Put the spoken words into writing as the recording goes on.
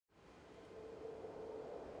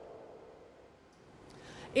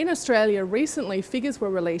In Australia, recently figures were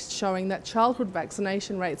released showing that childhood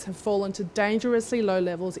vaccination rates have fallen to dangerously low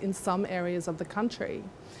levels in some areas of the country.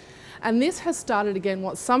 And this has started again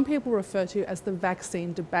what some people refer to as the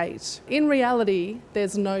vaccine debate. In reality,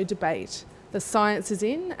 there's no debate. The science is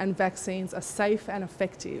in and vaccines are safe and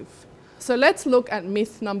effective. So let's look at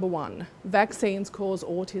myth number 1. Vaccines cause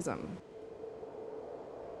autism.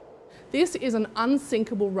 This is an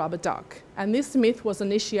unsinkable rubber duck, and this myth was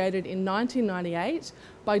initiated in 1998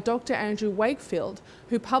 by Dr. Andrew Wakefield,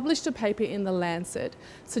 who published a paper in The Lancet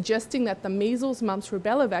suggesting that the measles, mumps,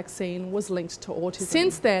 rubella vaccine was linked to autism.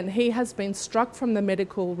 Since then, he has been struck from the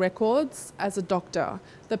medical records as a doctor.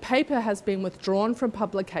 The paper has been withdrawn from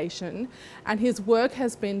publication, and his work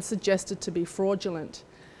has been suggested to be fraudulent.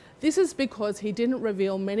 This is because he didn't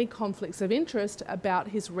reveal many conflicts of interest about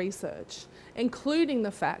his research, including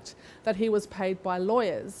the fact that he was paid by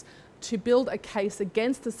lawyers to build a case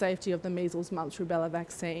against the safety of the measles, mumps, rubella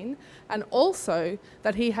vaccine, and also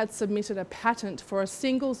that he had submitted a patent for a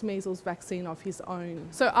singles measles vaccine of his own.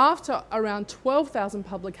 So after around 12,000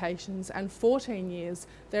 publications and 14 years,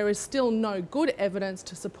 there is still no good evidence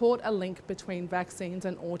to support a link between vaccines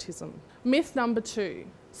and autism. Myth number 2.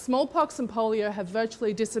 Smallpox and polio have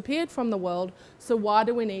virtually disappeared from the world, so why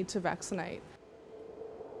do we need to vaccinate?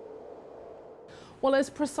 Well, it's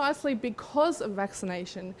precisely because of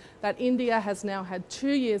vaccination that India has now had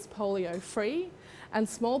 2 years polio-free, and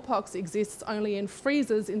smallpox exists only in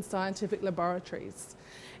freezers in scientific laboratories.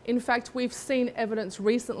 In fact, we've seen evidence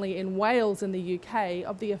recently in Wales in the UK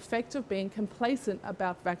of the effect of being complacent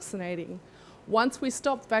about vaccinating. Once we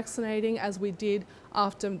stopped vaccinating, as we did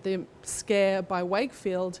after the scare by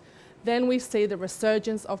Wakefield, then we see the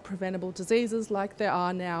resurgence of preventable diseases like there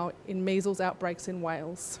are now in measles outbreaks in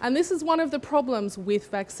Wales. And this is one of the problems with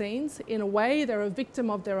vaccines. In a way, they're a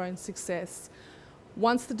victim of their own success.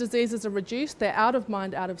 Once the diseases are reduced, they're out of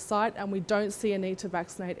mind, out of sight, and we don't see a need to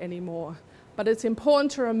vaccinate anymore. But it's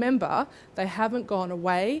important to remember they haven't gone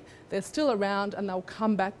away, they're still around, and they'll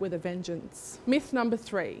come back with a vengeance. Myth number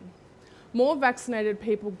 3. More vaccinated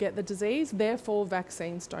people get the disease, therefore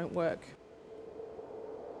vaccines don't work.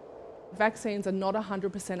 Vaccines are not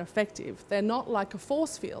 100% effective. They're not like a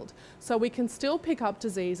force field, so we can still pick up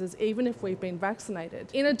diseases even if we've been vaccinated.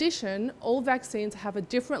 In addition, all vaccines have a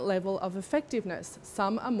different level of effectiveness.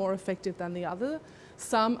 Some are more effective than the other.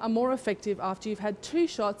 Some are more effective after you've had 2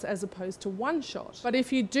 shots as opposed to 1 shot. But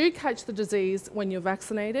if you do catch the disease when you're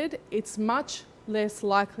vaccinated, it's much less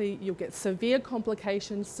likely you'll get severe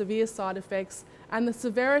complications, severe side effects, and the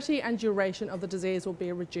severity and duration of the disease will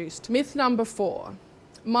be reduced. Myth number 4.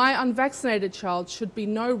 My unvaccinated child should be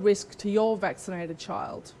no risk to your vaccinated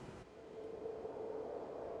child.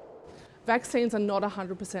 Vaccines are not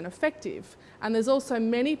 100% effective, and there's also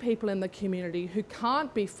many people in the community who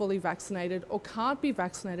can't be fully vaccinated or can't be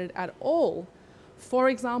vaccinated at all. For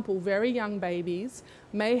example, very young babies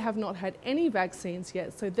may have not had any vaccines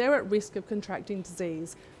yet, so they're at risk of contracting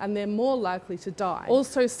disease and they're more likely to die.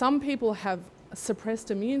 Also, some people have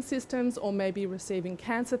suppressed immune systems or may be receiving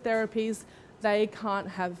cancer therapies. They can't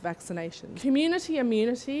have vaccination. Community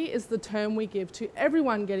immunity is the term we give to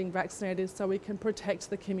everyone getting vaccinated so we can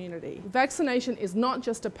protect the community. Vaccination is not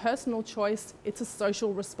just a personal choice, it's a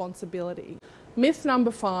social responsibility. Myth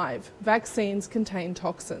number 5, vaccines contain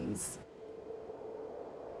toxins.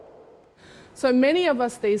 So many of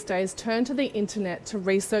us these days turn to the internet to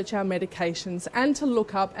research our medications and to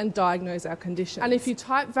look up and diagnose our conditions. And if you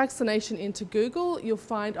type vaccination into Google, you'll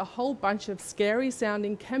find a whole bunch of scary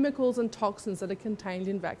sounding chemicals and toxins that are contained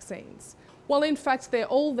in vaccines. Well, in fact, they're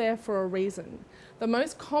all there for a reason. The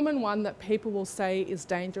most common one that people will say is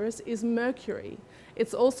dangerous is mercury.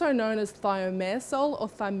 It's also known as thimerosal or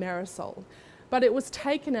thimerosal, but it was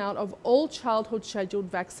taken out of all childhood scheduled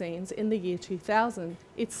vaccines in the year 2000.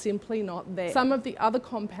 It's simply not there. Some of the other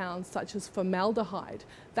compounds, such as formaldehyde,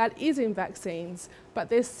 that is in vaccines, but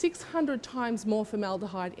there's 600 times more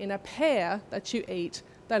formaldehyde in a pear that you eat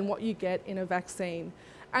than what you get in a vaccine.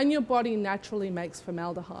 And your body naturally makes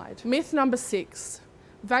formaldehyde. Myth number 6,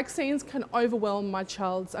 vaccines can overwhelm my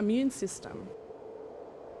child's immune system.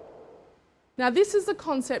 Now, this is a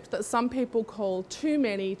concept that some people call too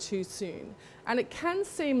many too soon, and it can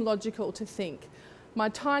seem logical to think, my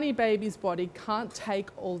tiny baby's body can't take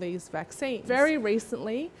all these vaccines. Very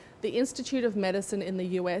recently, the Institute of Medicine in the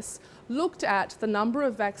US looked at the number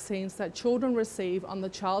of vaccines that children receive on the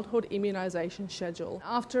childhood immunisation schedule.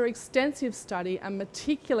 After extensive study and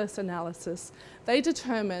meticulous analysis, they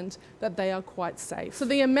determined that they are quite safe. So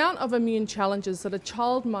the amount of immune challenges that a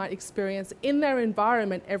child might experience in their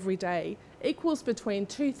environment every day equals between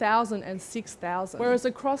 2,000 and 6,000, whereas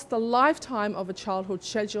across the lifetime of a childhood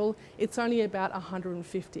schedule, it's only about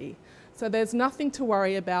 150. So there's nothing to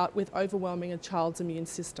worry about with overwhelming a child's immune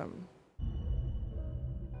system.